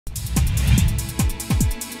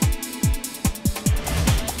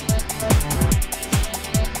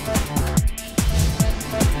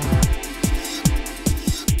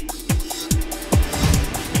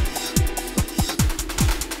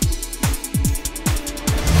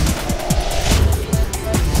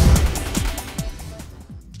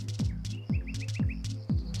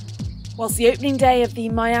Whilst the opening day of the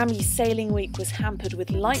Miami Sailing Week was hampered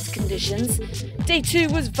with light conditions, day two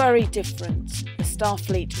was very different. The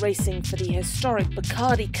Starfleet racing for the historic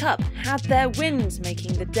Bacardi Cup had their winds,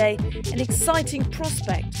 making the day an exciting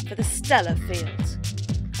prospect for the stellar field.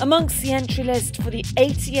 Amongst the entry list for the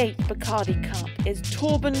 88th Bacardi Cup is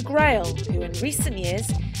Torben Grail, who in recent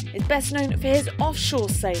years is best known for his offshore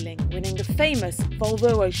sailing, winning the famous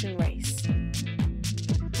Volvo Ocean Race.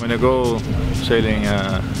 When you go sailing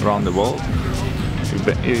around the world,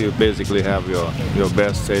 you basically have your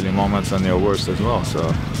best sailing moments and your worst as well. So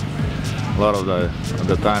a lot of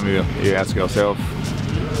the time you ask yourself,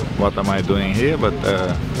 what am I doing here? But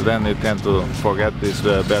then you tend to forget these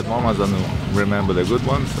bad moments and remember the good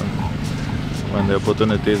ones. And when the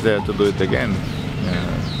opportunity is there to do it again,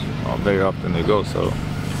 very often you go. So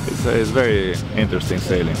it's very interesting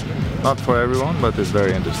sailing. Not for everyone, but it's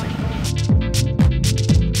very interesting.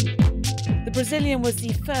 The Brazilian was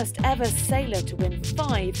the first ever sailor to win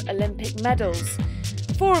 5 Olympic medals,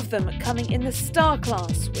 4 of them coming in the Star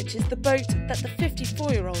class, which is the boat that the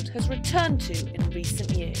 54-year-old has returned to in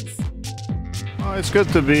recent years. Well, it's good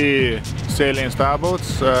to be sailing star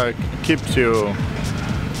boats. Keeps you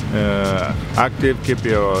active, keep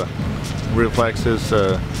your reflexes,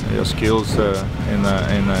 your skills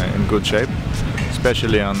in good shape,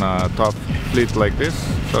 especially on a tough fleet like this.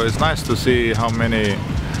 So it's nice to see how many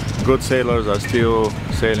good sailors are still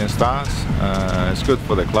sailing stars. It's good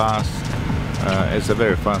for the class. It's a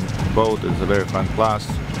very fun boat, it's a very fun class,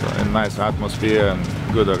 a nice atmosphere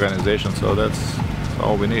and good organization, so that's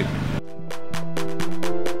all we need.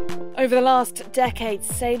 Over the last decade,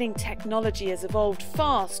 sailing technology has evolved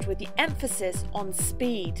fast with the emphasis on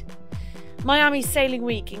speed. Miami Sailing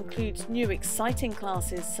Week includes new exciting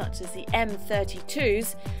classes such as the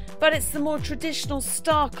M32s, but it's the more traditional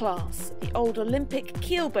Star class, the old Olympic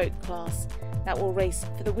keelboat class, that will race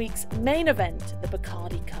for the week's main event, the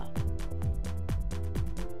Bacardi Cup.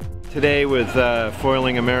 Today with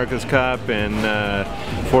foiling America's Cup and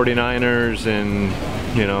 49ers and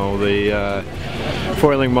the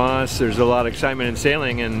foiling Moss, there's a lot of excitement in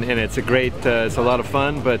sailing, and it's a great, it's a lot of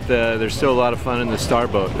fun, but there's still a lot of fun in the Star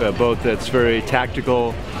boat, a boat that's very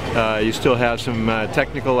tactical. You still have some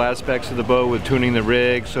technical aspects of the boat with tuning the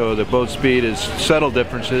rig, so the boat speed is subtle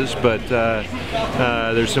differences, but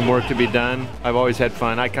there's some work to be done. I've always had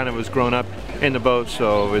fun. I kind of was grown up in the boat,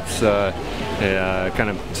 so it's kind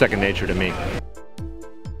of second nature to me.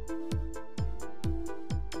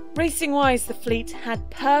 Racing-wise, the fleet had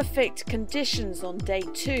perfect conditions on day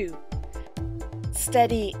 2.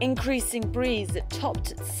 Steady, increasing breeze that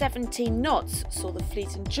topped at 17 knots saw the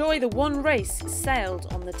fleet enjoy the one race sailed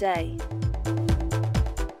on the day.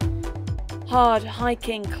 Hard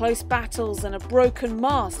hiking, close battles and a broken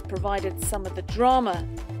mast provided some of the drama.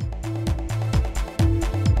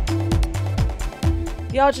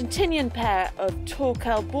 The Argentinian pair of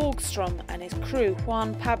Torkel Borgström and his crew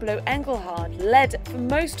Juan Pablo Engelhard led for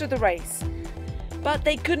most of the race, but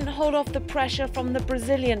they couldn't hold off the pressure from the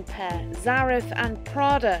Brazilian pair, Zarif and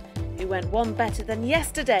Prada, who went one better than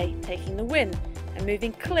yesterday, taking the win and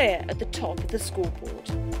moving clear at the top of the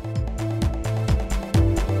scoreboard.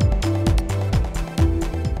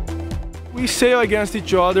 We sail against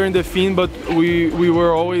each other in the fin, but we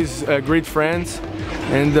were always great friends,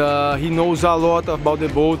 and he knows a lot about the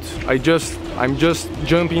boat. I'm just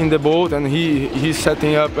jumping in the boat and he's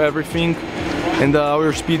setting up everything, and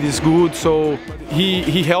our speed is good, so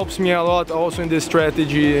he helps me a lot also in the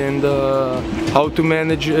strategy and how to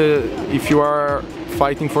manage if you are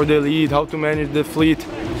fighting for the lead, how to manage the fleet.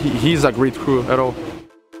 He's a great crew at all.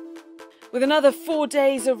 With another 4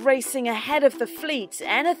 days of racing ahead of the fleet,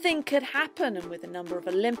 anything could happen, and with a number of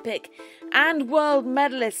Olympic and world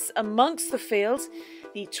medalists amongst the field,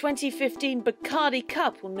 the 2015 Bacardi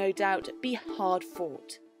Cup will no doubt be hard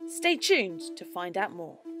fought. Stay tuned to find out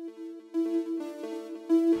more.